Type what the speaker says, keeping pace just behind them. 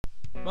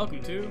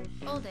Welcome to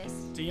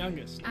Oldest. The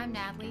Youngest. I'm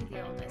Natalie,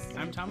 the oldest.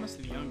 I'm Thomas,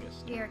 the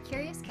youngest. We are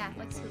curious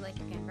Catholics who like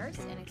to converse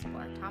and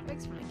explore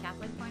topics from a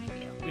Catholic point of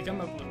view. We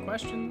come up with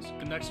questions,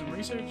 conduct some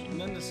research,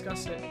 and then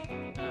discuss it.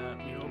 We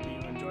hope you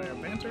enjoy our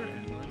banter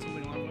and learn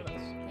something along with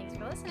us. Thanks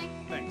for listening.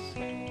 Thanks.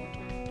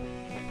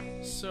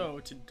 So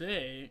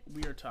today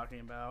we are talking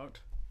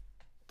about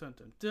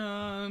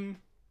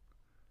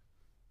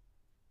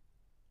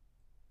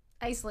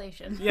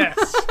Isolation. Yes.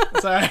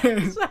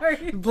 Sorry.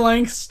 Sorry.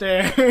 Blank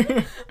stare.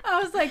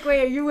 I was like,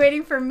 wait, are you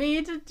waiting for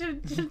me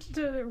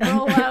to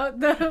roll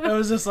out I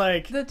was just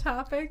like, the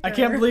topic? I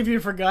can't believe you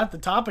forgot the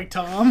topic,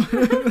 Tom.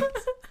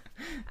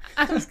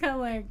 I was kind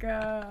of like,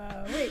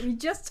 wait, we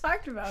just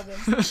talked about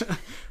this.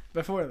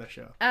 Before the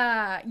show.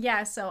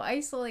 Yeah, so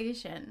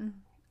isolation.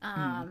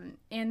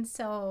 And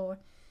so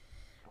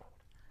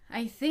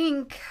I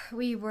think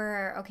we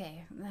were,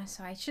 okay,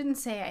 so I shouldn't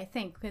say I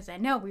think, because I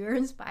know we were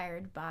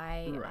inspired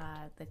by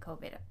the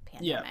COVID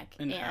pandemic. Yeah,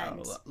 and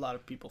how a lot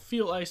of people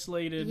feel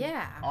isolated,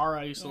 are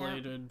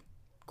isolated,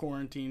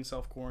 quarantine,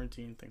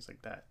 self-quarantine, things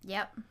like that.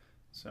 Yep.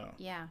 So.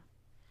 Yeah.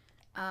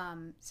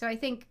 So I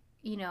think,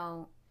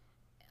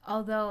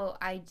 although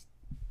I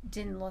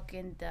didn't look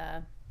in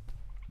the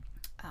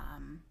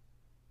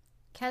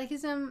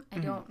catechism, I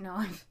don't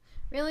know if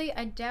really,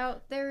 I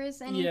doubt there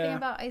is anything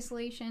about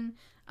isolation.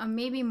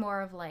 Maybe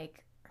more of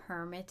like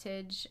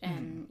hermitage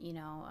and,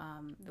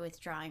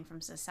 withdrawing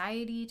from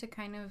society to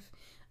kind of,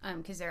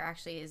 because there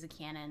actually is a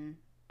canon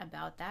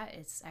about that.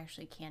 It's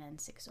actually Canon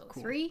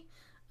 603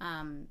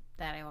 that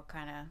I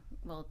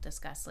will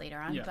discuss later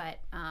on. Yeah. But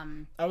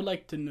I would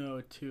like to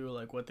know, too,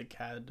 like what the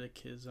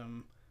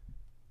catechism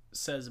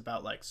says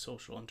about like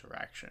social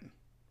interaction,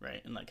 right?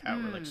 And like how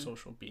we're like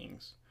social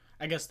beings.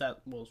 I guess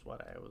that was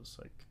what I was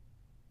like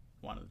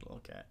wanted to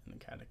look at in the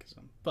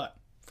catechism. But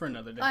for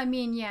another day. I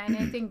mean, yeah, and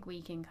I think we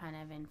can kind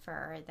of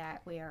infer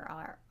that we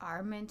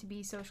are meant to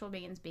be social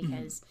beings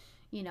because,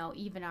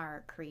 even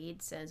our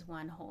creed says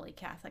one holy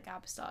Catholic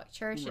apostolic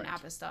church, and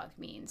apostolic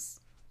means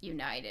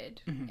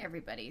united.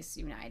 Everybody's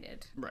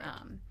united. Right.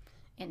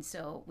 And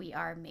so we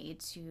are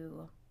made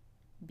to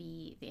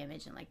be the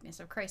image and likeness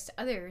of Christ to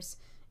others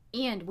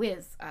and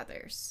with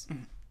others.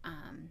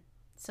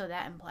 So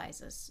that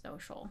implies a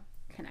social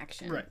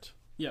connection. Right.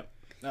 Yep.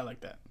 I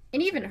like that.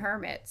 And even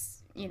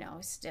hermits,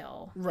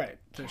 still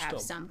There's have still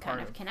some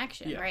kind of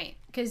connection, right?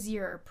 Because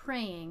you're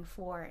praying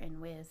for and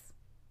with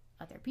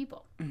other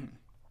people.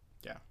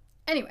 Yeah.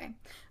 Anyway,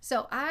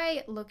 so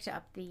I looked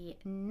up the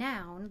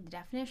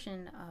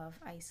definition of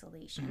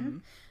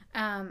isolation.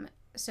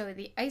 So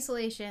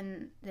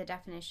the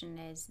definition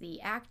is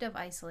the act of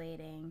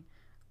isolating,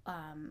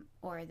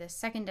 or the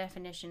second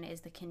definition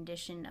is the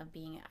condition of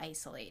being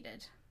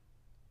isolated.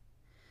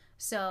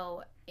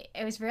 So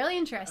it was really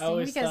interesting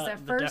because the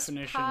first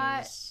definition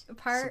is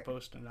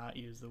supposed to not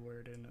use the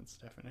word in its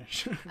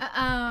definition.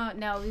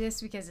 No,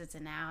 this because it's a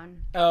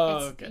noun.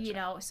 Oh,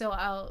 gotcha. So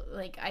I'll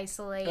like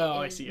isolate.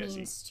 I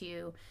see.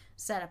 To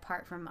set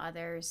apart from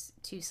others,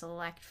 to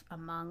select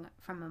from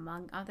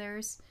among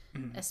others,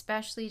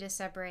 especially to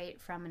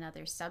separate from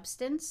another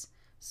substance,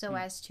 so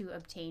as to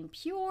obtain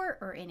pure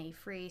or in a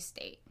free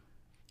state.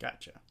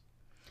 Gotcha.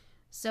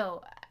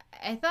 So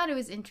I thought it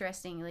was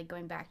interesting, like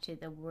going back to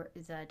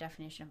the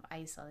definition of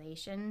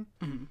isolation.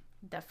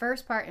 The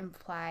first part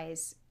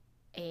implies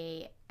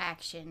a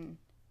action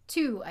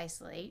to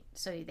isolate,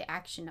 so the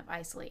action of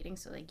isolating,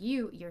 so like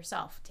you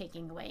yourself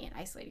taking away and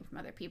isolating from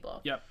other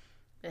people. Yep.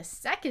 The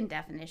second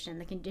definition,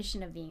 the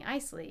condition of being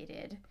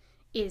isolated,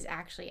 is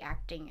actually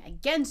acting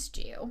against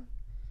you,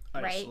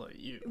 isolate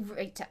you,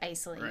 right? To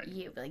isolate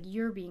you, like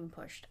you're being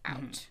pushed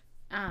out.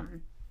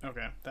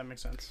 Okay, that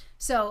makes sense.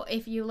 So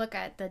if you look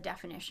at the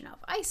definition of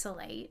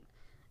isolate,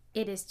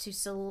 it is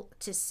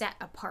to set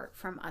apart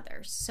from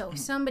others. So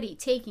somebody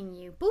taking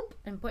you,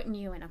 and putting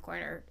you in a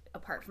corner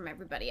apart from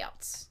everybody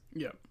else.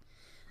 Yep.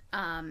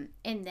 And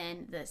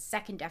then the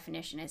second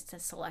definition is to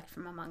select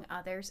from among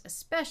others,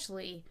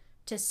 especially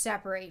to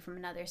separate from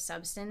another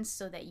substance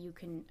so that you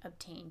can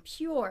obtain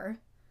pure,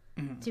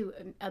 to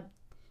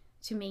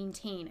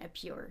maintain a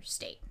pure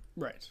state.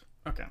 Right.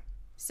 Okay.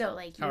 So,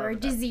 like, you're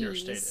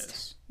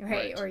diseased,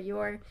 right? Or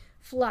you're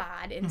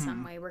flawed in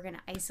some way. We're going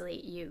to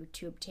isolate you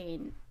to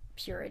obtain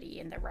purity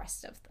in the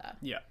rest of the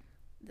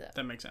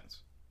that makes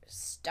sense.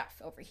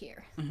 Stuff over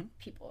here,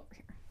 people over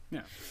here.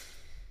 Yeah.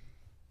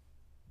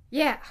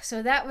 Yeah,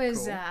 so that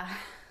was, cool.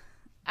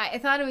 I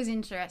thought it was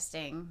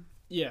interesting.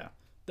 Yeah.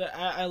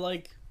 I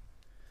like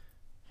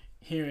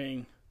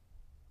hearing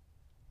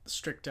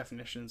strict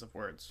definitions of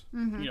words,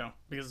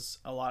 because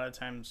a lot of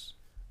times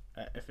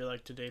I feel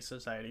like today's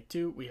society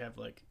too, we have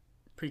like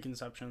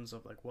preconceptions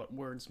of like what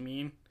words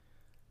mean,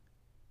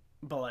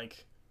 but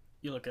like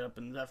you look it up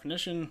in the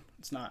definition,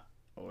 it's not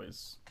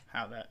always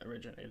how that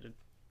originated,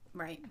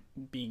 right?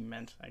 Being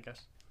meant, I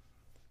guess.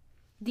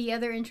 The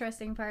other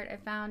interesting part I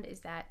found is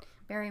that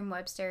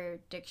Merriam-Webster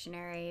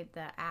Dictionary,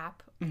 the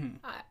app,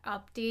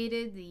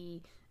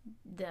 updated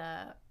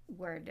the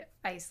word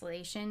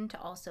isolation to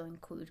also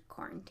include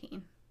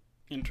quarantine.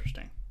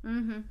 Interesting.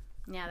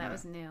 Yeah, that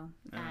was new.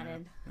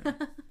 Added.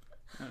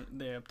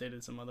 They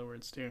updated some other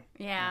words too.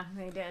 Yeah,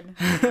 they did.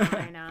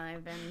 I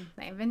know.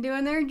 They've been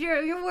doing their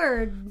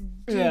word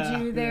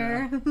juju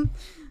there. Yeah.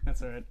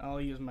 That's alright.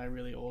 I'll use my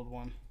really old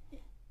one.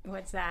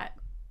 What's that?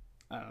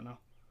 I don't know.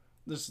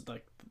 This is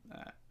like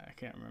I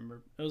can't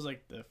remember. It was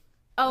like the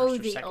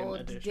the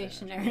old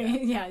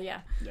dictionary. Yeah.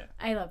 yeah.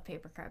 I love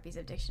paper copies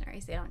of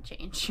dictionaries. They don't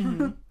change.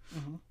 Mm-hmm.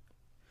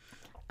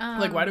 Mm-hmm.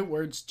 Like, why do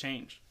words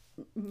change?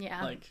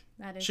 Yeah. Like,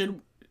 that is.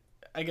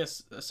 I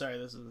guess. Sorry,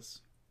 this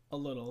is a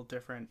little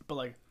different,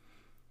 but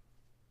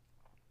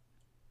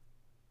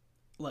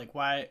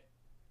why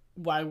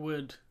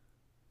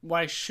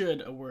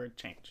should a word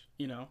change?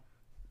 You know.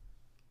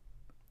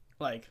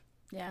 Like.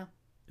 Yeah.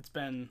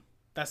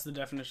 That's the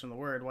definition of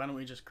the word. Why don't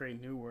we just create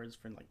new words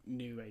for like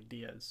new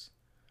ideas?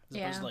 As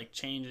opposed to like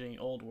changing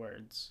old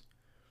words.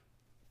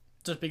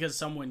 Just because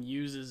someone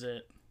uses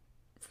it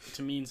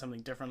to mean something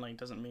differently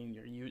doesn't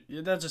mean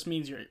that just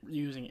means you're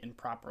using it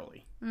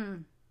improperly.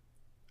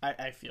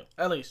 I feel.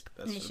 At least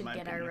that's my opinion. We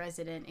should get our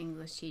resident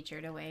English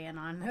teacher to weigh in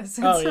on this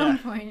at some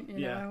point.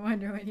 You know, I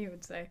wonder what he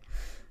would say.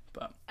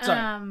 But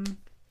sorry.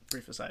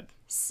 Brief aside.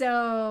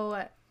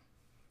 So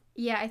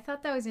yeah, I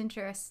thought that was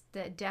interesting.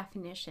 The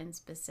definition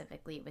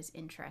specifically was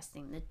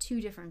interesting. The two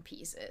different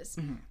pieces.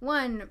 Mm-hmm.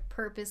 One,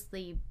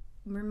 purposely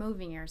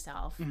removing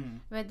yourself,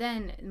 but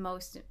then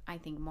I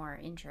think more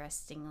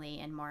interestingly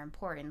and more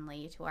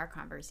importantly to our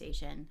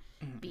conversation,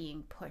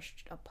 being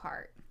pushed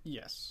apart.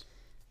 Yes.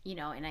 You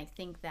know, and I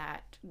think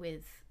that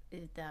with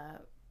the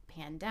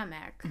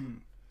pandemic,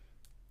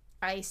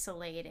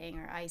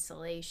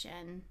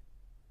 isolation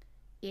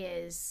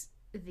is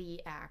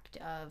the act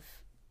of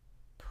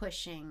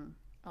pushing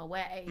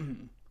away.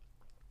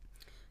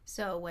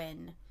 So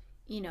when,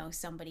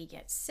 somebody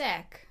gets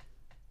sick,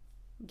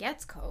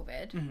 gets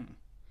COVID,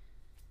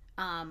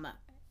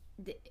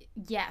 the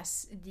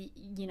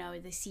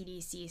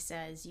CDC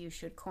says you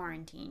should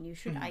quarantine, you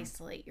should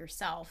isolate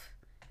yourself.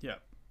 Yeah.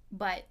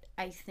 But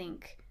I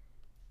think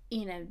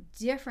in a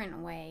different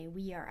way,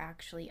 we are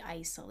actually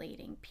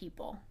isolating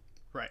people.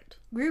 Right.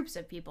 Groups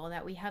of people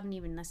that we haven't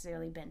even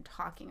necessarily been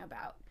talking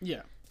about.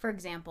 Yeah. For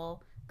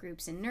example,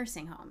 groups in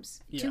nursing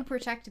homes. Yeah. To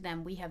protect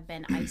them, we have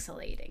been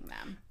isolating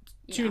them.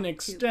 To an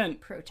extent,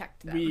 to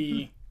protect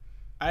them.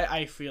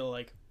 I feel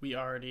like we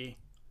already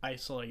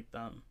isolate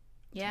them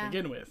to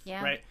begin with,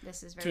 right?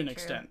 This is very true. To an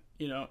true. extent,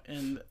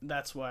 and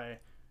that's why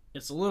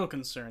it's a little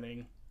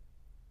concerning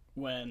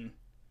when,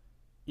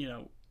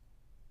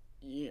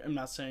 I'm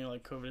not saying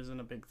like COVID isn't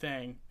a big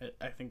thing.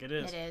 I think it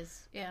is. It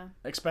is, yeah.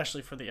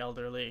 Especially for the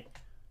elderly,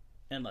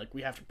 and like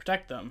we have to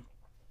protect them,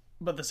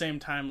 but at the same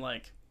time,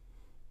 like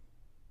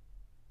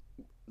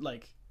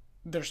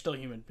they're still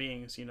human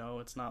beings.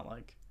 It's not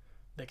like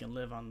they can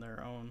live on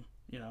their own.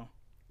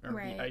 Or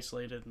be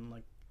isolated and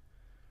like.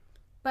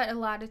 But a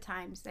lot of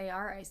times they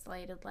are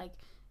isolated. Like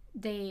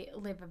they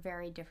live a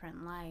very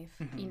different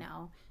life,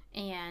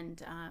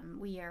 and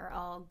we are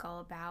all go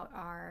about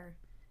our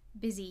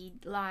busy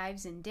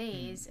lives and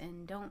days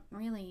and don't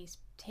really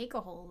take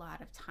a whole lot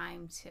of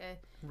time to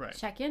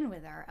check in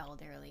with our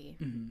elderly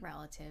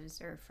relatives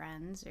or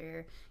friends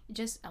or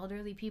just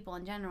elderly people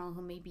in general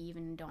who maybe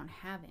even don't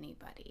have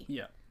anybody.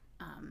 Yeah.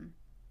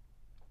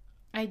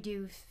 I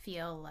do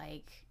feel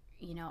like,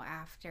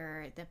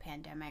 after the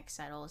pandemic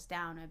settles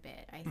down a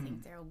bit, I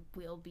think there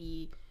will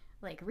be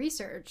like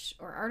research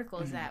or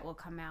articles that will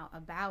come out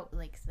about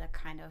like the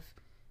kind of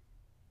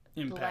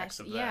impacts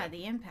of that. Yeah,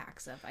 the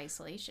impacts of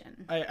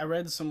isolation. I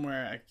read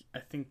somewhere, I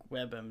think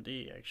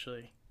WebMD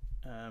actually,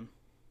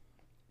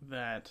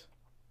 that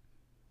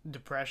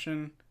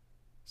depression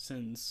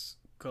since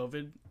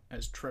COVID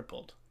has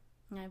tripled.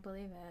 I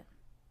believe it.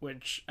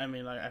 Which,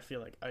 I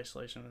feel like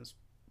isolation has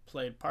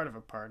played part of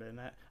a part in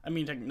that.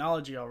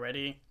 Technology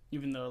already,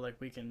 even though like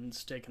we can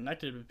stay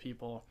connected with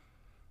people,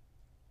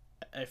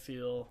 I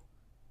feel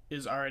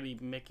is already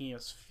making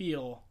us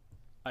feel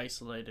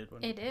isolated.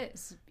 When it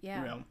is,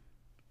 yeah.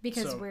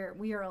 Because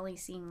we are only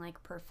seeing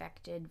like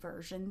perfected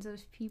versions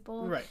of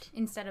people, right?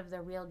 Instead of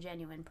the real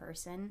genuine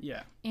person.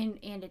 Yeah. And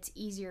it's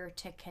easier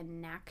to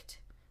connect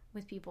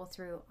with people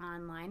through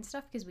online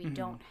stuff because we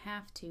don't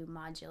have to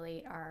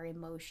modulate our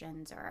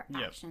emotions or our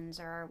actions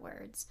or our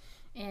words.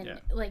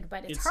 And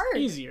but it's hard.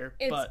 Easier,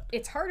 but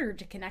it's harder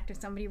to connect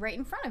with somebody right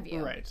in front of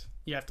you. Right.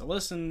 You have to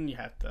listen. You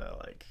have to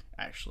like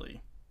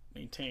actually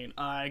maintain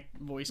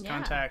voice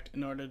contact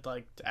in order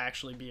to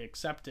actually be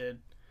accepted.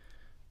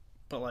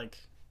 But like.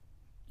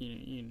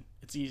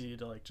 It's easy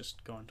to like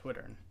just go on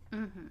Twitter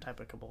and type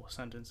a couple of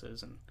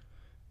sentences and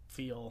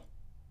feel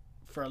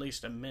for at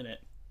least a minute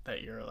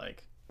that you're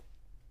like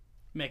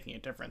making a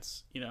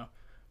difference,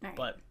 Right.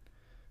 But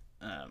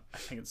I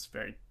think it's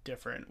very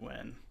different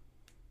when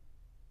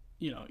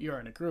you're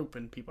in a group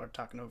and people are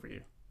talking over you.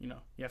 You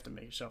have to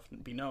make yourself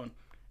be known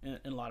in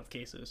a lot of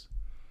cases.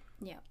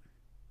 Yeah.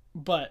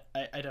 But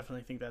I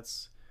definitely think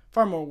that's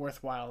far more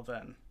worthwhile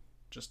than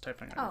just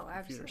typing on your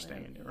computer,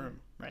 staying in your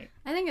room, right?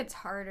 I think it's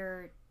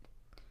harder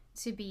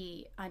to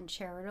be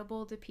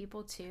uncharitable to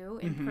people too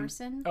in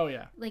person. Oh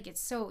yeah. Like it's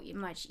so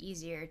much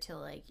easier to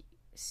like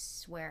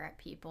swear at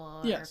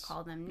people Yes. or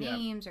call them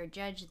names or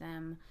judge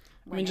them.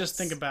 I mean, just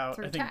think about,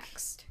 through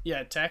text.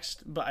 Yeah,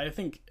 text. But I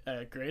think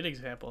a great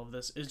example of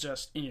this is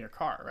just in your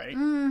car, right?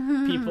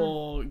 Mm-hmm.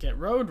 People get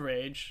road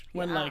rage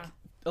when, like,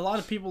 a lot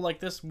of people like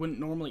this wouldn't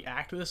normally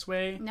act this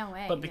way. No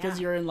way. But because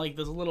you're in, like,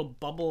 this little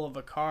bubble of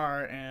a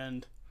car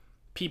and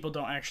people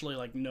don't actually,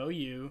 like, know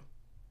you,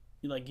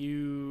 like,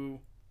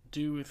 you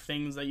do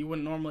things that you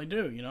wouldn't normally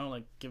do, you know?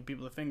 Like, give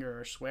people the finger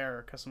or swear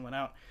or cuss someone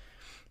out.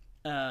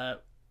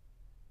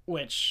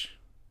 Which,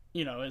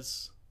 you know,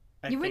 is...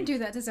 You wouldn't do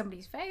that to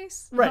somebody's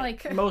face.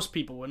 Right. Like, most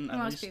people wouldn't, at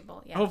most least.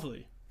 people, yeah.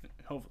 Hopefully.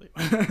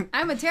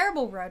 I'm a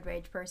terrible road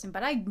rage person,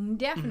 but I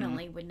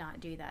definitely would not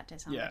do that to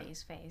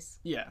somebody's face.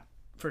 Yeah,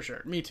 for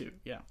sure. Me too,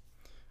 yeah.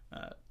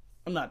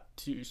 I'm not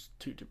too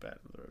bad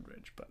with road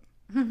rage, but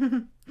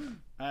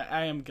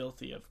I am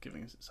guilty of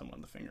giving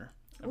someone the finger.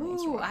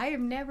 Ooh, I have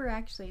never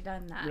actually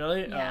done that.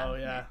 Really? Yeah. Oh,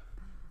 yeah.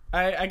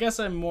 I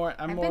guess I'm more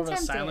of a tempted,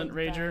 silent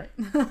rager,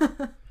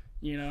 but...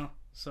 you know?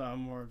 So I'm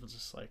more of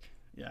just like,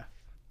 yeah.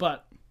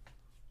 But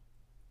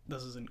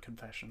this isn't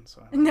confession,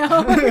 so I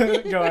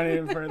don't go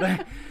any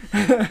further.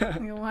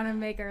 We want to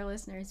make our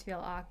listeners feel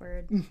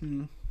awkward.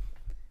 Mm-hmm.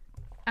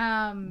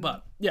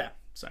 But, yeah,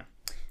 sorry.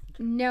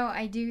 No,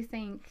 I do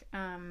think,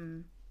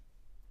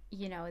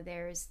 you know,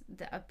 there's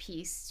a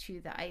piece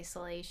to the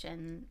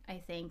isolation,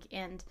 I think.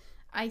 And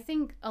I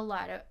think a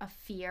lot of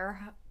fear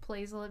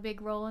plays a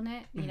big role in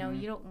it. You know,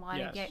 you don't want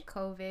to get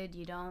COVID.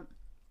 You don't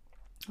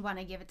want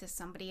to give it to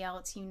somebody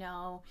else, you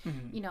know,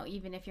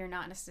 even if you're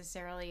not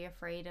necessarily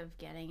afraid of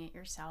getting it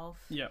yourself.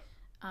 Yeah.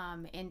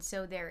 And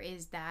so there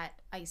is that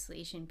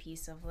isolation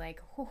piece of like,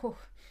 oh,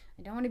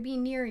 I don't want to be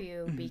near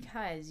you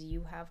because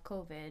you have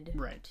COVID.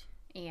 Right.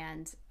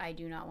 And I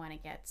do not want to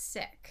get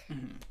sick.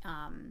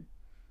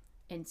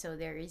 And so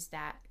there is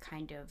that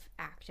kind of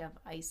act of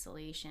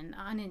isolation,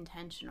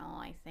 unintentional,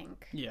 I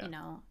think, you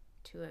know,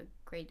 to a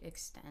great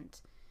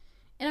extent.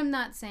 And I'm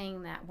not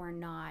saying that we're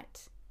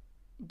not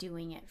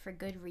doing it for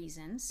good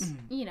reasons.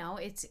 You know,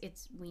 it's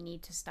we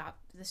need to stop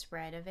the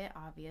spread of it,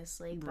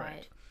 obviously,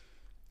 right.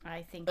 But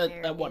I think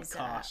there at what is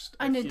cost?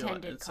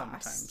 Unintended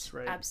cost. Sometimes,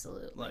 right?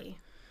 Absolutely. Like,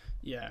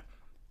 yeah.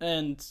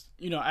 And,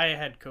 you know, I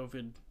had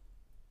COVID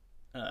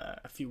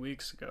a few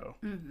weeks ago.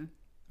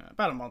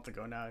 About a month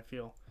ago now, I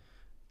feel.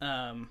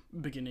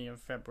 Beginning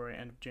of February,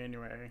 end of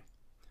January.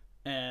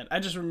 And I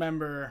just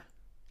remember,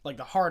 like,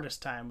 the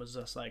hardest time was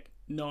just, like,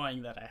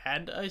 knowing that I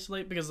had to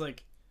isolate because,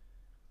 like,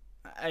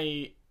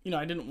 I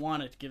didn't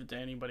want to give it to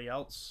anybody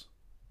else.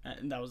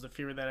 And that was the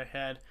fear that I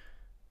had.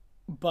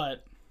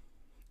 But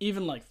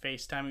even, like,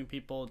 FaceTiming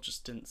people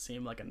just didn't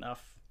seem like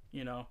enough,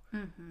 you know?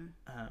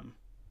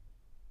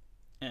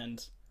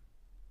 And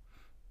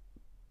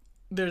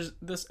there's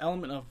this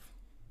element of,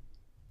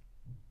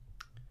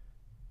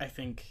 I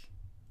think,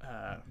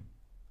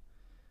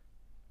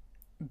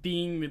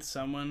 being with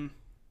someone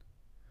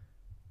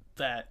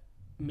that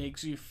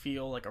makes you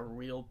feel like a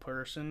real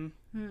person.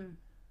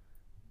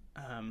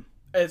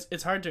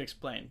 It's hard to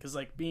explain because,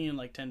 like, being in,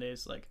 like, 10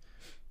 days, like,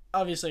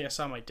 obviously I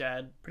saw my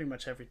dad pretty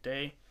much every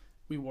day.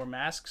 We wore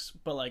masks,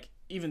 but, like,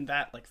 even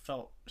that, like,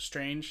 felt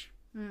strange.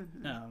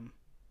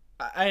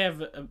 I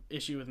have an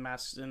issue with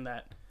masks in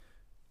that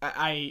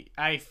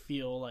I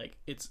feel like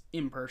it's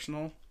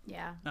impersonal.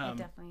 Yeah, it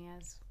definitely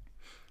is.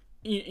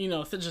 You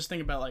know, just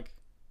think about, like,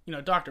 you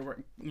know, doctor,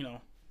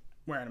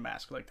 wearing a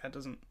mask. Like, that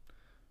doesn't,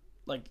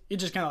 like, it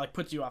just kind of, like,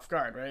 puts you off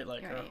guard, right?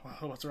 Like, right.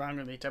 Oh, what's wrong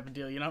with me type of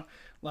deal, you know?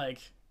 Like,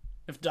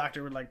 if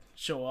doctor would, like,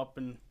 show up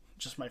and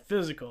just my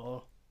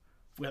physical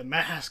with a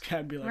mask,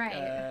 I'd be like,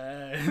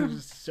 right.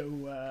 So,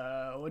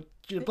 what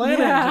you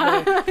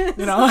planning today?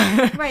 You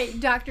know? Right.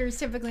 Doctors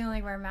typically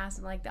only wear masks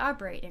in, like, the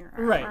operating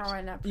room. Right. Or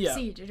in a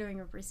procedure, doing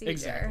a procedure.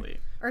 Exactly.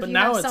 Or if but you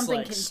now have it's,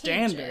 like, contagious.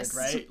 standard,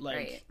 right? Like,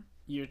 right.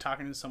 You're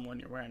talking to someone,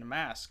 you're wearing a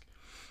mask.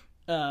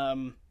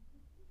 Whether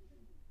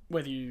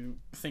you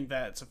think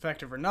that it's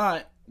effective or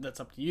not, that's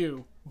up to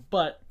you.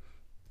 But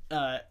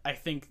I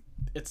think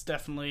it's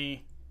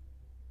definitely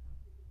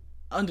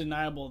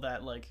undeniable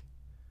that, like,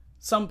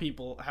 some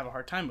people have a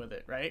hard time with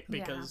it, right?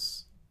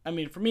 Because, I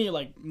mean, for me,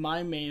 like,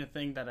 my main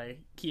thing that I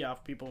key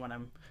off people when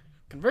I'm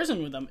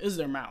conversing with them is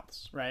their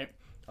mouths, right?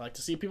 I like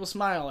to see people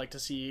smile, I like to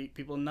see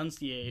people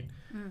enunciate,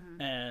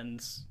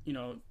 and, you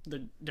know,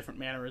 the different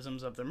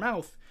mannerisms of their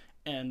mouth.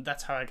 And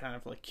that's how I kind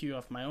of, like, cue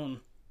off my own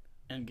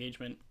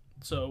engagement.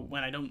 So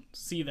when I don't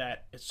see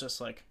that, it's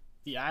just, like,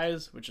 the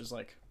eyes, which is,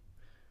 like,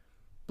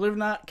 believe it or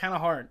not, kind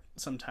of hard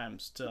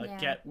sometimes to, like,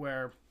 get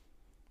where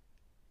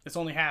it's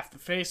only half the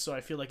face, so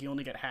I feel like you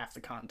only get half the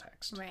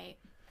context. Right.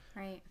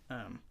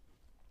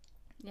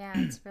 Yeah,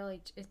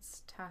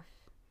 it's tough.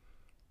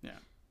 Yeah.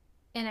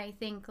 And I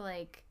think,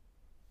 like,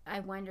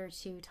 I wonder,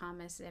 too,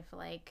 Thomas, if,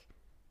 like,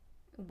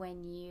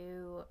 when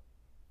you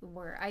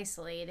were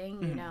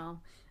isolating, you know,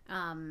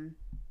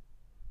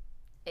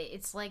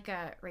 it's like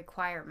a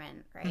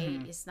requirement,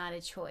 right? It's not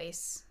a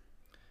choice.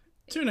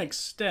 To an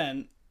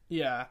extent,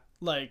 yeah.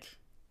 Like,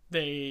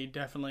 they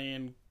definitely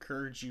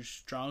encourage you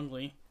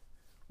strongly,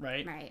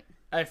 right? Right.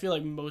 I feel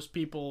like most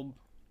people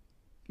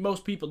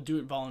do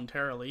it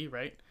voluntarily,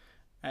 right?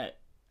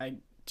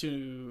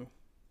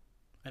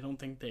 I don't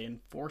think they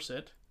enforce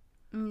it.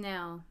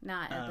 No,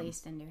 not at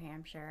least in New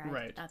Hampshire.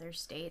 Right. Other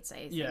states,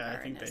 I think,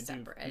 are in a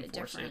separate,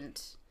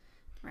 different.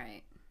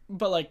 Right.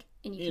 But like,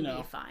 and you can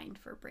be fined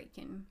for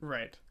breaking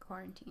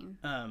quarantine.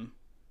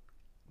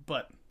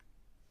 But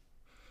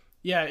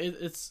yeah,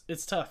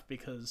 it's tough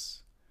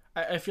because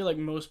I feel like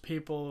most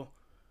people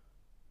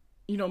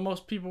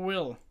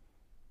will,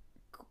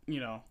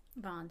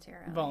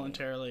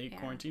 voluntarily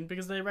quarantine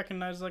because they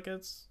recognize like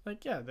it's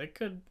like, yeah, they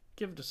could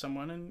give it to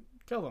someone and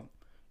kill them,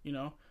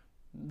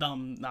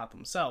 not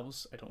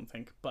themselves, I don't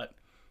think, but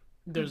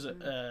there's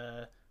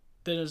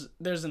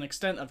there's an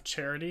extent of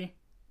charity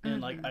in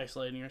like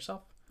isolating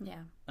yourself,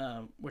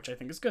 which I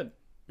think is good.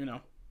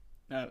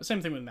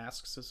 Same thing with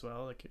masks as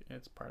well, like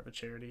it's part of a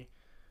charity.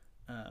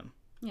 The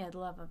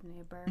love of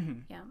neighbor.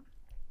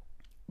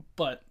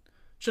 But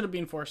should it be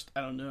enforced?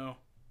 I don't know.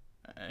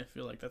 I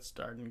feel like that's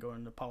starting to go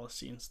into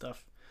policy and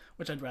stuff,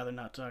 which I'd rather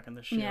not talk on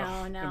the show.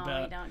 No,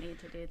 we don't need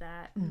to do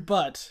that.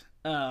 But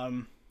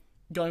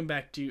going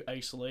back to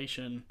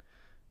isolation,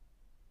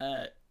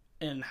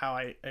 and how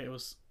I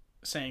was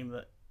saying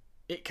that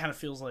it kind of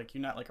feels like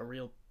you're not like a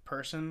real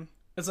person.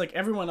 It's like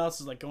everyone else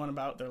is like going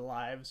about their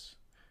lives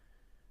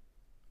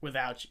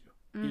without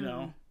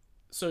you,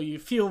 So you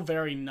feel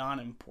very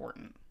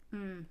non-important.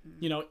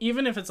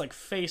 Even if it's like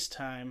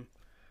FaceTime,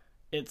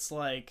 it's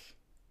like...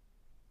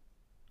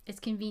 It's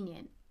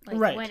convenient.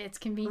 Like when it's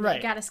convenient,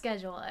 you gotta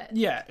schedule it.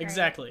 Yeah,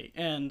 exactly.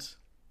 And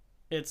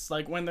it's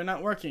like when they're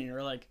not working,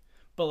 or like...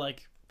 But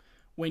like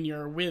when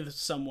you're with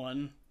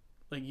someone,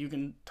 like you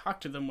can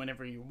talk to them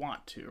whenever you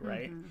want to,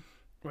 right?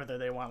 Whether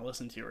they want to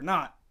listen to you or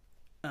not.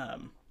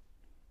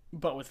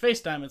 But with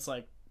FaceTime, it's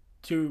like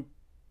two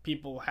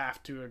people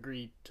have to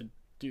agree to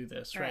do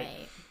this,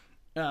 right?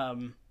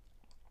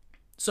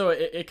 So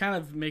it kind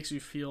of makes you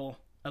feel,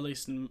 at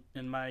least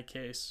in my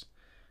case,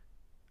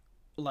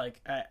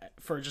 like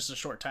for just a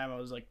short time I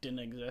was like didn't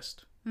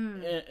exist.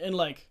 And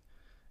like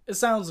it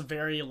sounds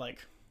very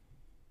like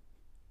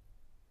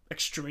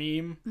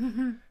extreme.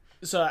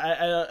 So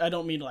I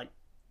don't mean like,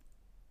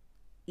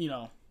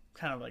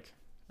 kind of like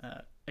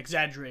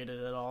exaggerate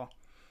it at all,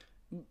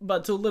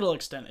 but to a little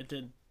extent it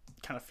did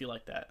kind of feel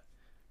like that,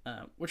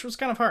 which was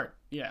kind of hard.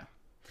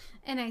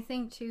 And I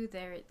think too,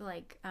 there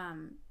like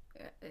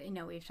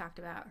we've talked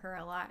about her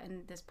a lot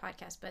in this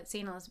podcast, but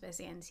St. Elizabeth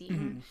Ann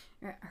Seton,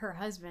 her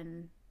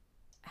husband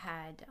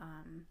had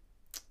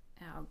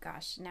oh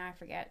gosh, now I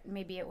forget,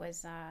 maybe it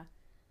was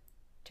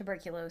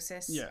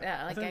tuberculosis,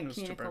 like a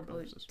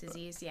communicable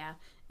disease,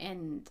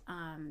 and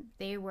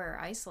they were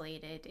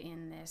isolated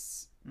in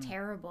this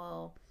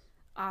terrible,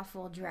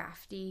 awful,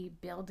 drafty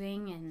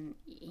building, and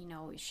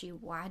she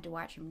had to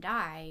watch him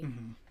die,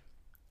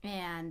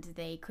 and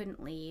they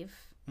couldn't leave,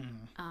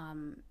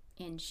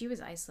 and she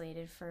was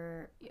isolated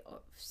for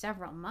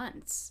several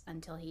months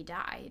until he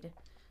died.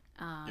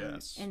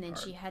 And then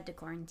she had to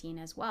quarantine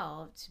as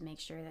well to make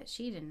sure that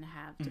she didn't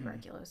have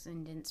tuberculosis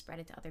and didn't spread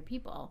it to other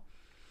people.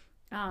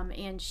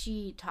 And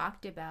she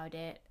talked about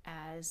it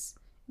as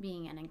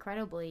being an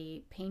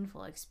incredibly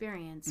painful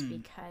experience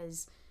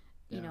because,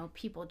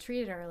 people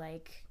treated her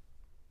like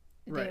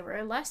they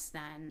were less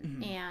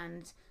than.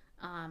 And,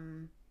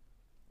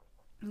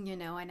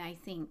 and I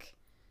think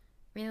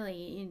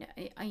really,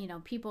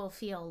 people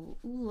feel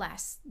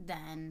less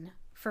than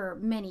for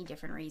many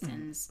different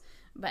reasons.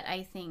 But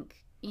I think,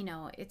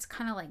 it's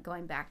kind of like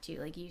going back to,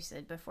 like you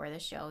said before the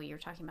show, you're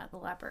talking about the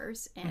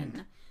lepers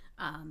and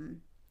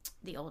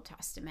the Old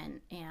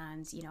Testament,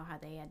 and how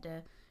they had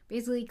to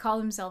basically call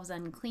themselves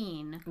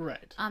unclean,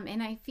 right?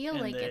 And I feel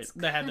like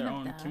they had their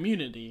own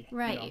community,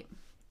 right?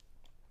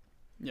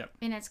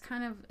 And it's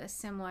kind of a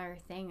similar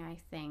thing, I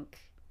think.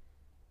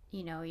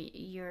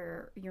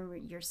 You're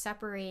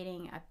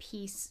separating a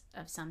piece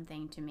of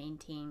something to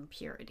maintain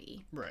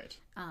purity, right?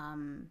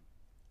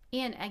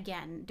 And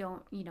again,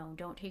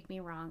 don't take me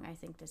wrong. I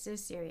think this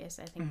is serious.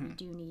 I think we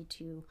do need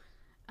to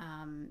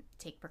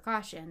take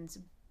precautions.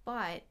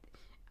 But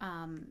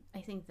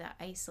I think the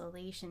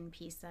isolation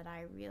piece that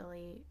I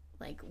really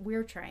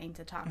we're trying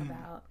to talk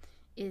about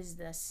is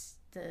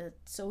the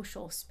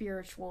social,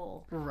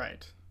 spiritual,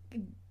 right,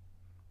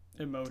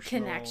 emotional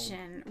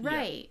connection,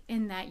 right?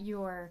 And that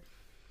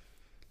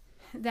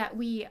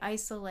we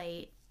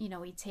isolate.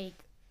 We take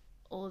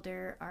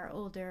our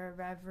older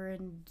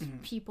reverend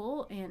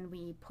people, and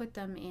we put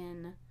them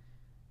in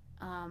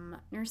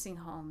nursing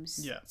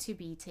homes to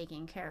be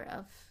taken care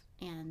of,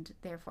 and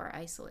therefore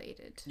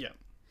isolated.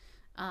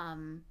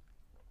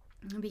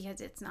 Because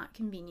it's not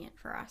convenient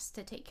for us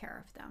to take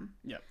care of them.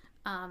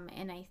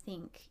 And I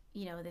think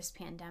this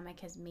pandemic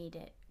has made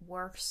it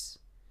worse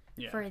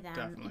for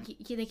them.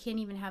 They can't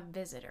even have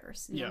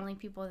visitors. The only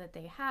people that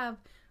they have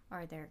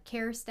are their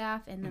care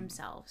staff and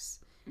themselves.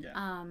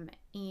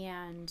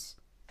 And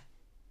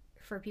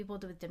for people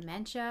with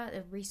dementia,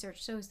 the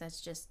research shows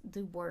that's just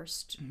the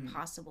worst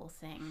possible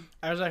thing.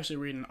 I was actually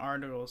reading an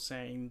article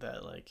saying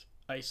that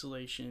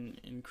isolation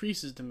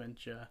increases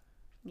dementia.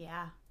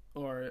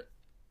 Or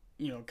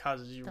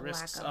causes you The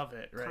risks lack of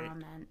it, right?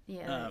 Comment.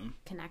 Yeah,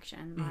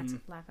 connection. Lots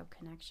of lack of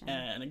connection.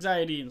 And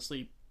anxiety and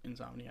sleep,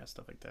 insomnia,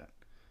 stuff like that.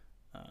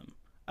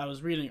 I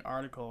was reading an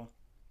article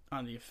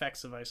on the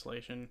effects of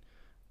isolation.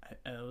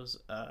 It was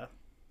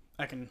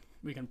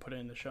we can put it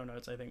in the show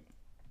notes, I think.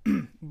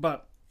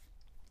 But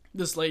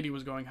this lady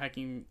was going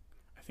hiking,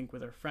 I think,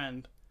 with her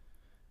friend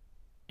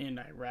in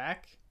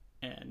Iraq,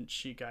 and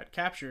she got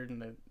captured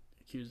and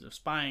accused of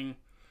spying.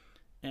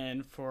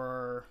 And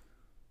for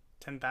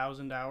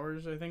 10,000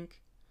 hours, I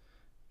think,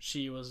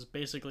 she was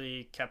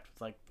basically kept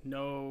with, like,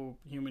 no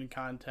human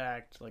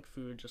contact, like,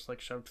 food just,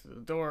 like, shoved through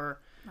the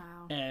door.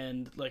 Wow.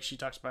 And, like, she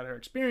talks about her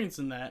experience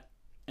in that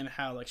and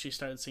how, like, she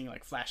started seeing,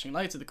 like, flashing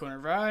lights at the corner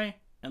of her eye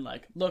and,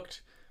 like,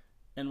 looked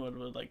and would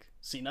like,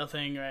 see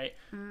nothing, right?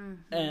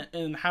 Mm-hmm.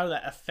 And how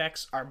that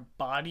affects our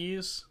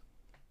bodies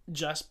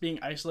just being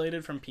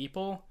isolated from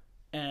people,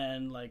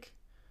 and, like,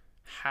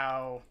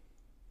 how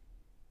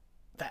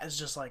that is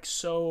just, like,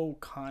 so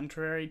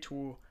contrary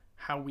to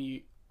how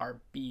we are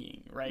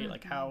being, right? Mm-hmm.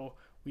 Like, how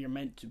we are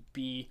meant to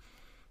be.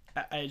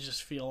 I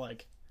just feel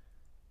like,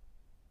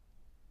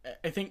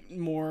 I think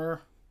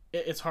more,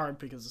 it's hard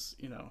because,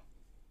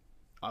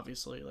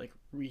 obviously, like,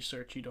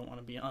 research, you don't want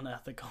to be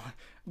unethical,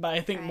 but I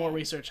think more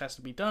research has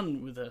to be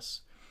done with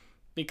this,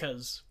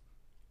 because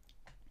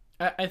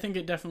I think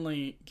it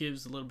definitely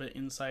gives a little bit of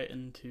insight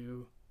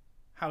into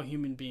how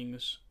human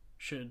beings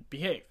should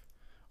behave,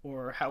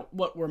 or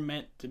what we're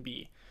meant to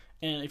be.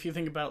 And if you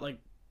think about, like,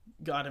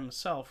 God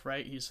himself,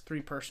 right? He's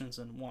 3 persons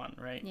in one,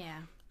 right?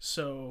 Yeah.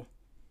 So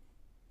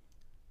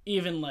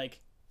even,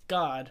 like,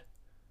 God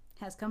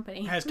has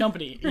company,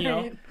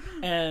 right.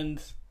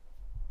 And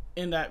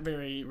in that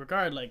very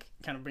regard, like,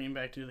 kind of bringing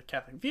back to the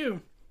Catholic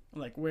view,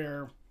 like,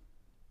 we're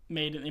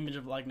made in the image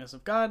of likeness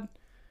of God,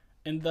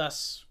 and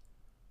thus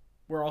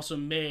we're also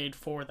made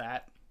for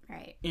that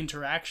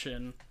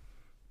interaction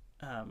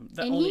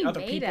that and only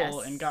other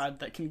people and God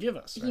that can give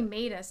us. Right? He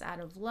made us out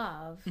of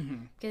love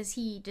because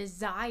he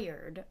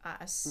desired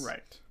us.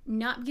 Right.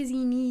 Not because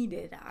he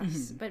needed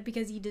us, but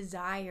because he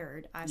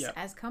desired us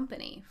as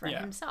company for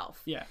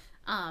himself. Yeah.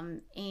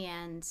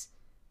 And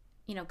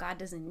God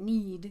doesn't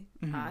need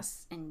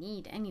us and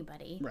need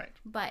anybody. Right.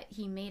 But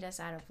he made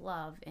us out of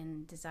love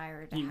and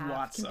desire to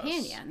have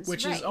companions. Us,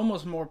 which is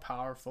almost more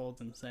powerful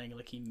than saying,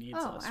 like, he needs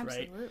us, absolutely.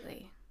 right?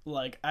 Absolutely.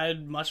 Like,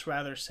 I'd much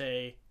rather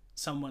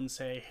someone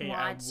say, hey,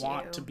 I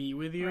want to be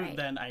with you,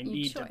 than I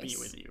need to be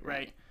with you,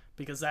 right?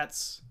 Because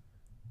that's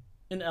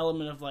an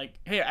element of, like,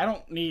 hey, I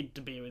don't need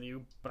to be with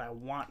you, but I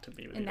want to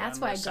be with you. And that's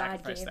why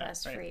God gave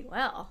us free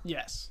will.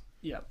 Yes.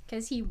 Yep.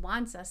 Because he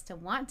wants us to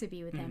want to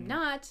be with him,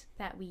 not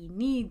that we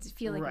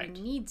feel like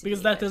we need to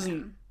because be that with doesn't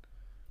him.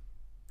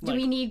 Do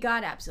we need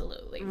God?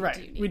 Absolutely.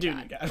 We do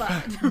need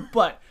God.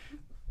 But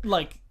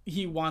like,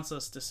 he wants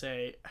us to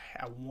say,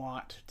 I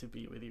want to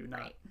be with you,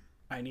 not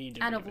I need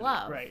to out be of with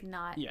love, you. Right.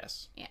 not yeah,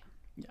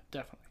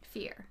 definitely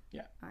fear.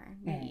 Yeah. Or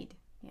need.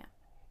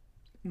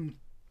 And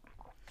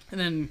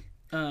then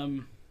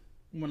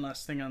one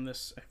last thing on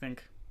this, I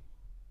think.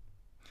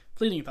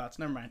 Fleeting thoughts,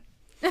 never mind.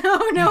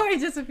 Oh no, it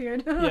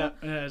disappeared. Yeah,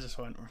 I just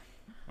went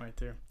right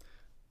through.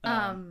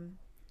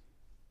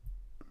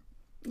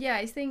 Yeah,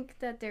 I think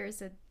that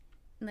there's a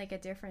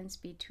difference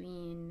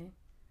between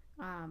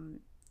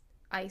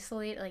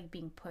isolate, like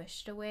being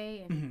pushed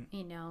away and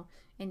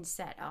and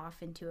set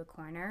off into a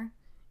corner,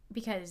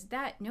 because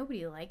that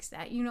nobody likes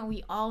that.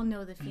 We all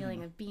know the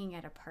feeling of being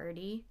at a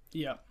party.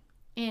 Yeah.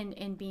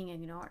 And being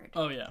ignored.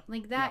 Oh yeah.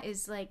 Like that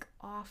is like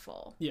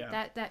awful.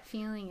 Yeah. That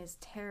feeling is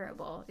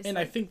terrible. And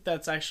I think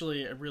that's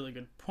actually a really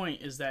good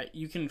point, is that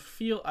you can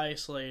feel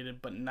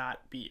isolated but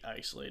not be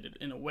isolated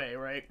in a way,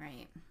 right?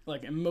 Right.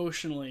 Like,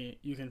 emotionally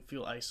you can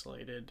feel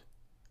isolated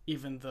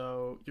even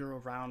though you're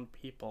around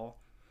people.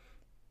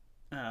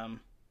 And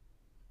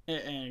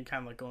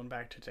kind of like going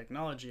back to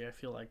technology, I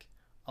feel like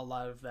a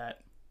lot of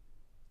that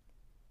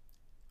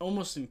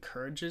almost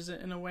encourages it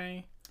in a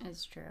way.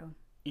 It's true.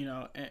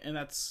 And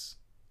that's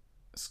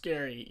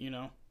scary,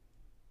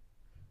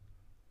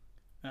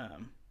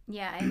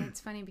 Yeah, and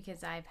it's funny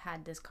because I've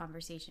had this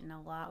conversation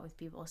a lot with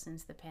people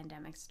since the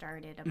pandemic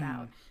started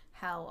about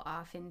how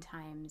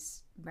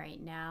oftentimes right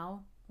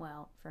now,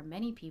 well, for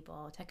many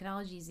people,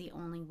 technology is the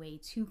only way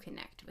to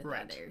connect with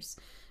others.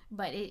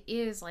 But it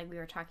is, like we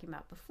were talking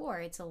about before,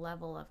 it's a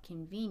level of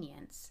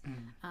convenience.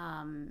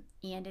 And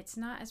it's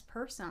not as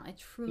personal. It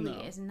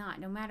truly is not.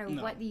 No matter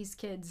what these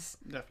kids,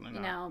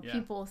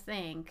 people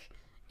think,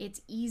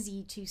 it's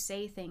easy to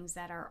say things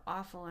that are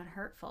awful and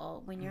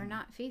hurtful when you're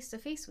not face to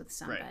face with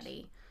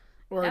somebody.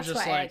 Right. Or that's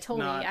just why like I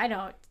try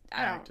not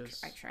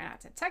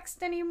to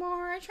text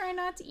anymore. I try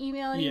not to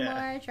email anymore.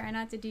 I try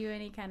not to do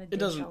any kind of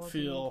digital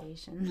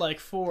communication. Feel like,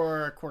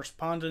 for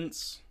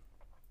correspondence,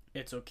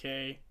 it's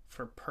okay.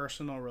 For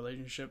personal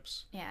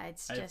relationships, I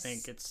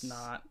think it's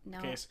not the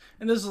case.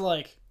 And this is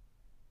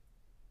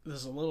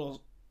a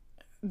little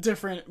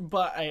different,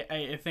 but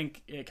I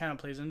think it kind of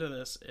plays into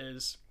this,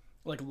 is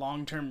like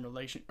long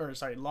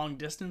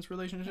distance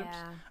relationships.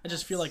 Yeah, I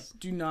just feel like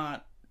do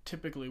not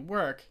typically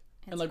work.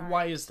 And like,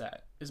 why is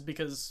that? Is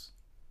because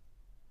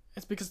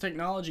It's because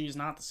technology is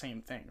not the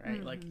same thing,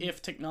 right? Like,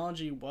 if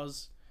technology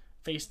was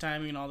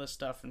FaceTiming and all this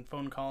stuff and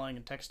phone calling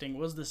and texting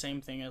was the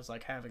same thing as,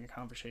 like, having a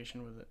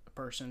conversation with a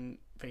person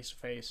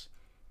face-to-face,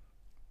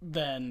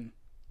 then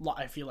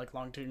I feel like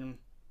long-term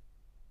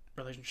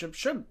relationships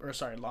should, or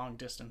sorry,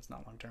 long-distance,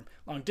 not long-term,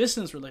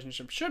 long-distance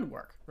relationships should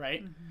work,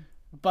 right?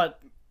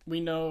 But we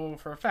know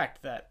for a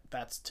fact that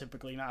that's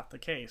typically not the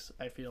case,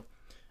 I feel,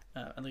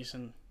 at least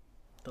in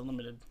the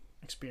limited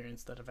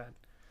experience that I've had.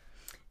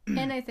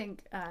 And I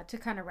think to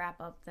kind of wrap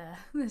up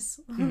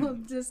this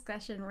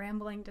discussion,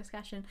 rambling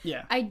discussion,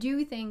 I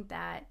do think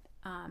that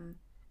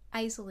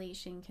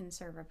isolation can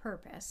serve a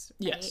purpose.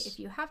 Right? Yes. If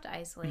you have to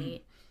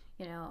isolate,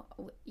 you know,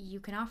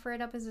 you can offer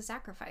it up as a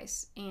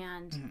sacrifice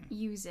and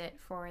use it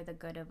for the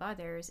good of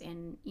others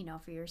and, you know,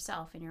 for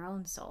yourself and your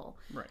own soul.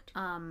 Right.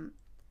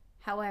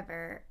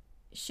 However,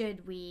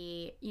 should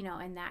we, you know,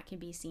 and that can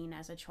be seen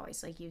as a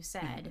choice, like you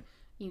said.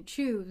 You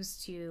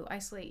choose to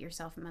isolate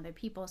yourself from other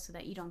people so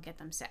that you don't get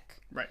them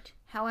sick. Right.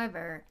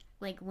 However,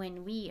 like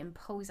when we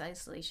impose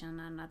isolation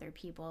on other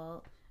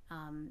people,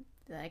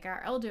 like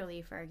our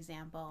elderly, for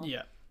example.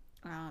 Yeah.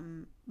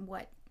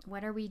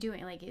 What are we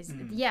doing? Like,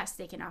 yes,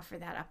 they can offer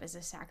that up as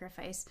a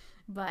sacrifice,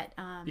 but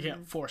you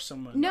can't force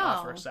someone to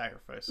offer a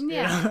sacrifice.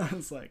 Yeah.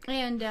 It's like,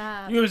 and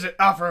use it,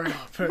 offer it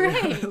up.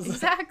 Right.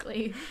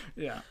 Exactly.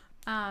 Yeah.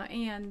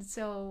 And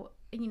so,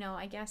 you know,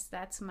 I guess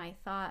that's my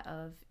thought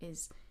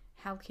is,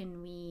 how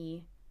can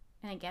we,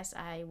 and I guess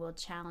I will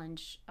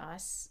challenge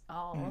us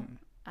all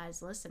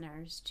as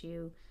listeners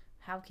to,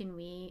 how can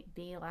we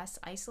be less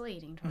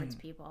isolating towards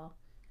people?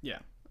 Yeah.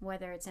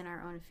 Whether it's in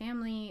our own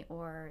family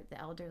or the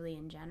elderly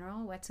in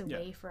general, what's a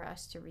way for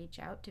us to reach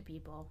out to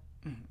people?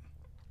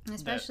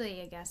 Especially,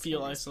 that I guess,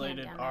 feel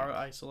isolated, pandemic. Are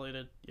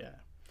isolated, yeah.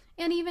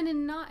 And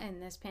even not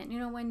in this you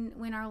know,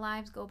 when our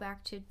lives go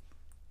back to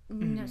you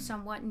know,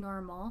 somewhat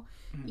normal,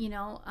 you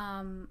know,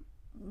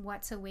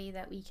 what's a way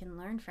that we can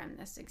learn from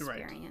this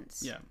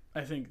experience? Right. Yeah,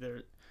 I think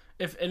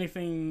if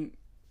anything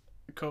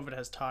COVID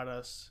has taught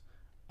us,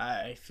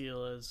 I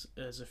feel is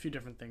a few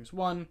different things.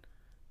 One,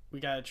 we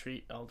gotta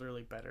treat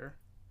elderly better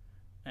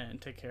and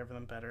take care of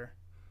them better.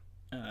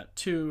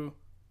 Two,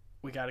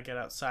 we gotta get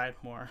outside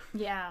more.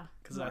 Yeah,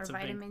 because that's a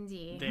big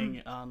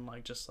thing on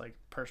like just like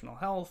personal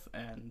health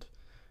and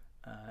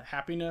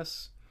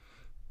happiness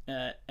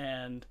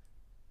and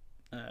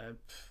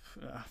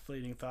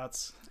fleeting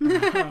thoughts.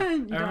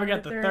 I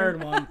forget the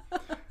third one.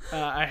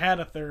 I had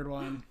a third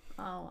one.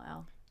 Oh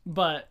wow.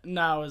 But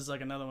now is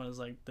like another one is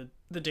like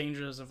the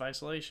dangers of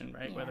isolation,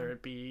 right? Yeah. Whether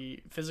it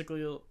be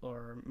physically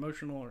or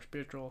emotional or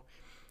spiritual.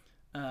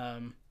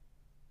 The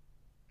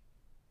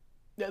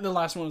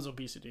last one is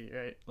obesity,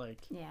 right? Like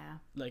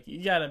like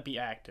you gotta be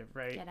active,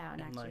 right? Get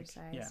out and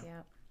exercise. Like,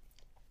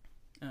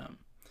 yeah.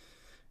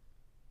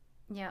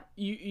 Yeah.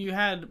 You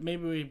had,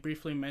 maybe we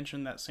briefly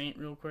mentioned that saint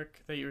real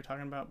quick that you were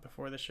talking about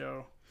before the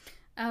show.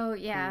 Oh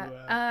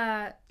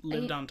yeah. Who,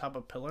 lived on top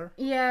of a pillar.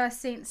 Yeah,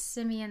 Saint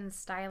Simeon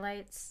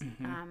Stylites.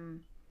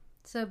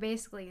 So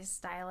basically,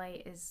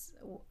 Stylite is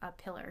a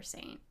pillar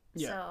saint.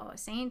 Yeah. So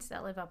saints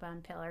that live up on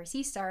pillars.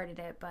 He started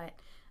it, but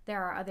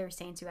there are other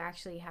saints who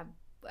actually have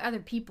other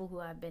people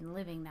who have been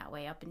living that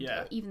way up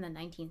until even the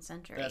 19th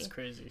century. That's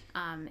crazy.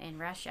 In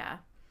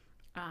Russia,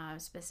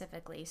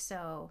 specifically.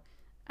 So.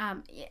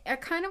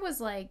 It kind of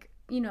was like,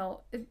 you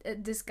know, a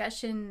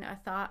discussion, a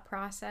thought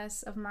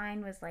process of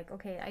mine was like,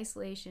 okay,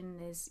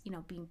 isolation is, you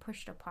know, being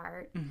pushed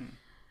apart.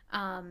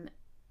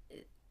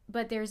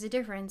 But there's a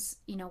difference,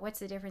 you know, what's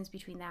the difference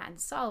between that and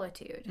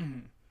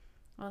solitude?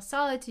 Well,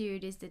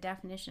 solitude is the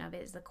definition of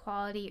it is the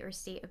quality or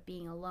state of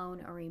being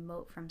alone or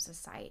remote from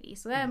society.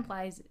 So that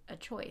implies a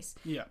choice.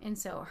 Yeah. And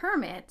so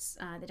hermits,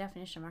 the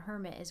definition of a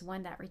hermit is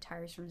one that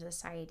retires from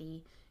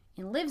society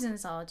and lives in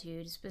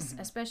solitude,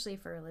 especially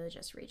for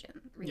religious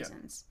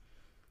reasons.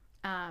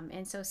 Yeah.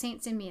 And so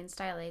Saint Simeon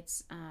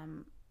Stylites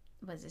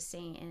was a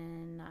saint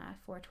in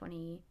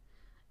 420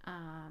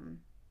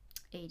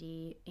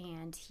 AD,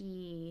 and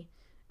he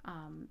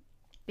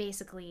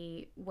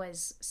basically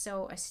was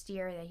so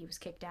austere that he was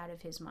kicked out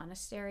of his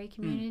monastic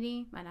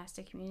community,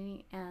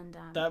 and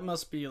that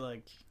must be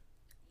like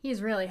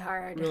he's really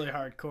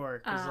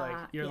hardcore because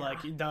like you're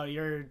like no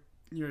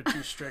you're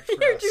too strict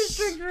for You're us. too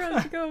strict for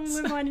us to go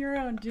live on your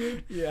own,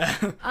 dude. Yeah.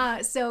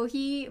 But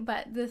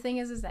the thing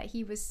is that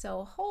he was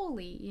so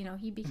holy, you know,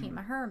 he became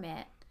a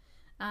hermit.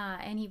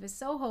 And he was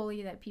so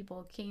holy that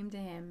people came to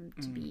him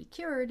to be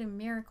cured and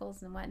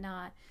miracles and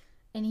whatnot.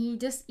 And he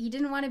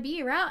didn't want to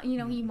be around, you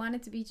know, he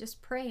wanted to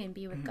just pray and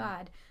be with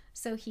God.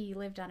 So he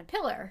lived on a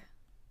pillar.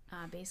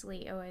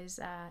 Basically,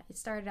 it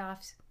started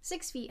off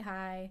 6 feet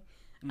high.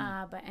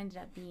 But ended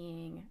up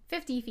being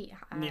 50 feet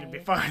high. Need to be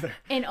farther.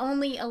 And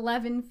only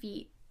 11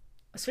 feet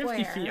square.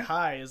 50 feet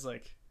high is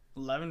like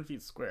 11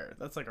 feet square.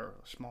 That's like a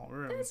small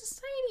room. That's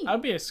tiny.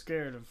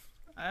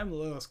 I'm a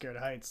little scared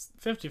of heights.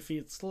 50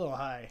 feet's a little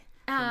high.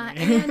 And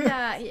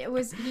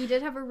he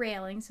did have a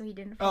railing, so he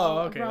didn't roll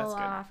off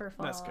or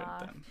fall off. That's good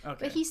then.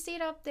 Okay. But he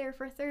stayed up there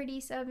for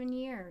 37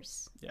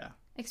 years. Yeah.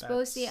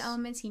 Exposed to the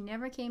elements. He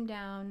never came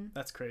down.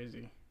 That's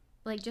crazy.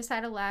 like just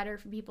had a ladder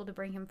for people to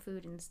bring him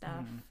food and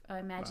stuff. I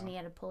imagine he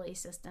had a pulley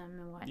system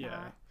and whatnot.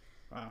 Yeah.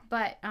 Wow.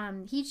 But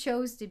he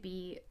chose to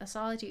be a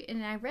solitude.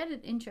 And I read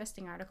an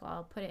interesting article.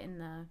 I'll put it in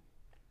the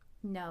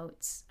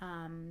notes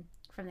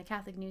from the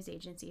Catholic News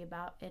Agency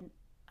about it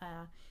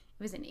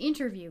was an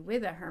interview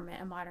with a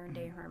hermit, a modern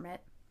day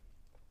hermit.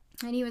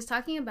 And he was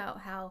talking about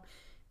how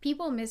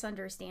people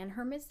misunderstand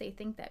hermits. They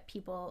think that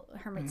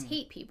hermits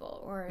hate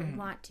people or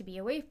want to be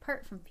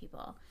apart from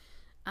people.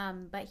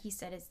 But he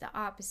said it's the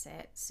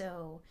opposite.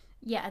 So,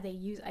 yeah, they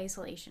use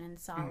isolation and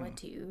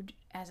solitude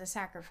as a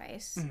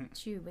sacrifice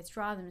to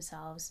withdraw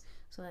themselves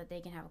so that they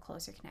can have a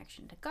closer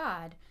connection to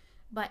God.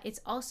 But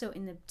it's also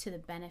to the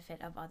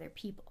benefit of other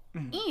people.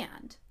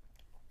 And,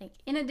 like,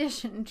 in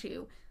addition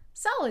to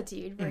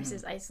solitude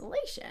versus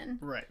isolation,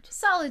 right?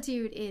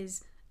 Solitude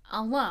is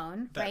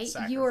alone, right?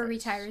 Sacrifice. You are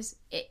retired,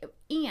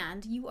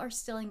 and you are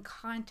still in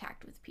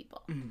contact with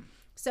people.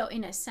 So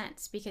in a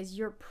sense, because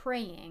you're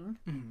praying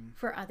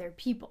for other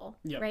people,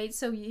 right?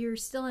 So you're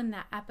still in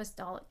that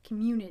apostolic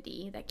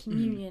community, that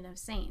communion of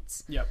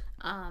saints.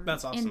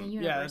 That's awesome. In the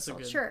universal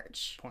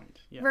church. Point.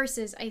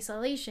 Versus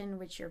isolation,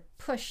 which you're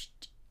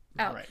pushed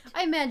out. Right.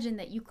 I imagine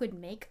that you could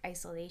make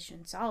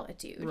isolation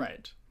solitude.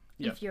 Right.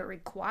 If you're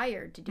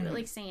required to do it,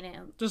 like Saint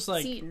just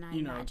like Seton, I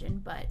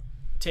imagine, but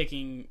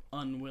taking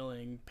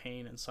unwilling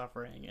pain and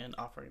suffering and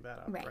offering that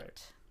up,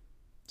 right?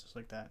 Just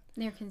like that.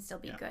 There can still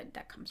be good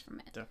that comes from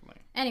it.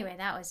 Definitely. Anyway,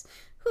 that was,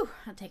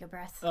 I'll take a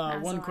breath.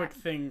 One quick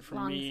thing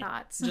from me,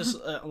 thoughts. just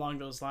along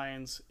those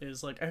lines,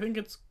 is like I think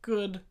it's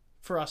good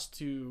for us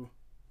to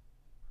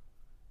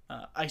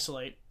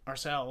isolate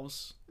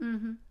ourselves,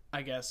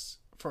 I guess,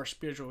 for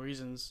spiritual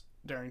reasons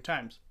during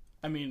times.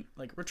 I mean,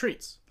 like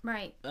retreats.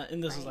 Right.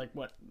 And this is like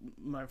what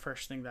my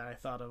first thing that I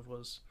thought of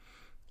was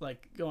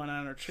like going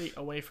on a retreat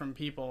away from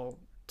people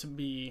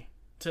to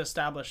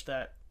establish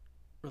that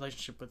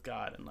relationship with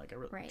God, and like a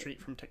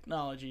retreat from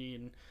technology.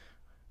 And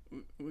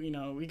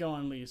we go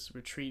on these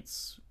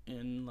retreats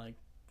in like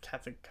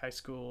Catholic high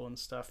school and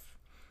stuff,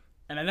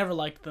 and I never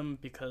liked them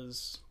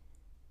because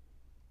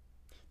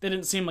they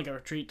didn't seem like a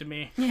retreat to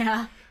me.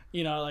 Yeah.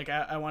 Like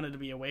I wanted to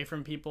be away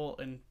from people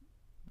and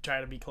try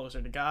to be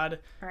closer to God.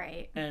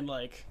 Right. And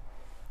like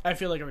I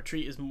feel like a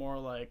retreat is more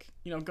like,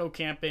 go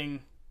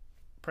camping,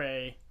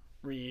 pray,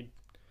 read,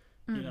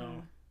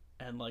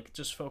 and like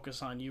just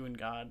focus on you and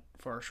God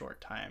for a short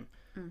time.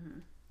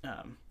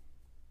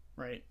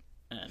 Right.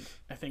 And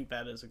I think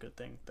that is a good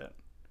thing that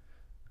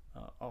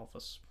all of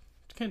us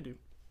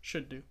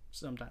should do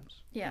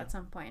sometimes. Yeah, at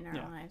some point in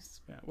our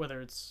lives. Yeah.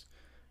 Whether it's,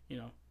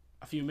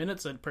 a few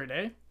minutes per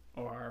day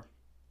or,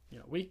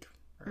 a week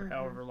or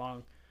however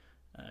long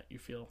you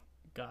feel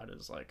God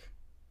is like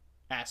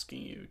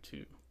asking you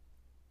to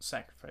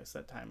sacrifice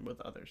that time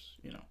with others,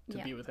 to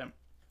be with him.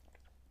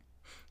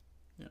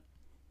 Yeah.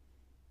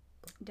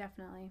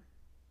 Definitely.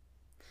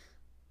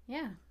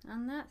 Yeah,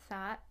 on that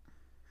thought.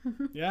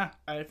 Yeah,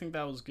 I think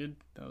that was good.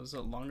 That was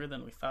longer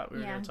than we thought we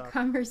were going to talk.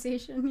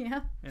 Conversation,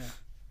 yeah. Yeah.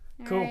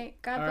 All cool. right.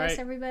 God bless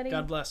everybody.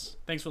 God bless.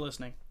 Thanks for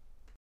listening.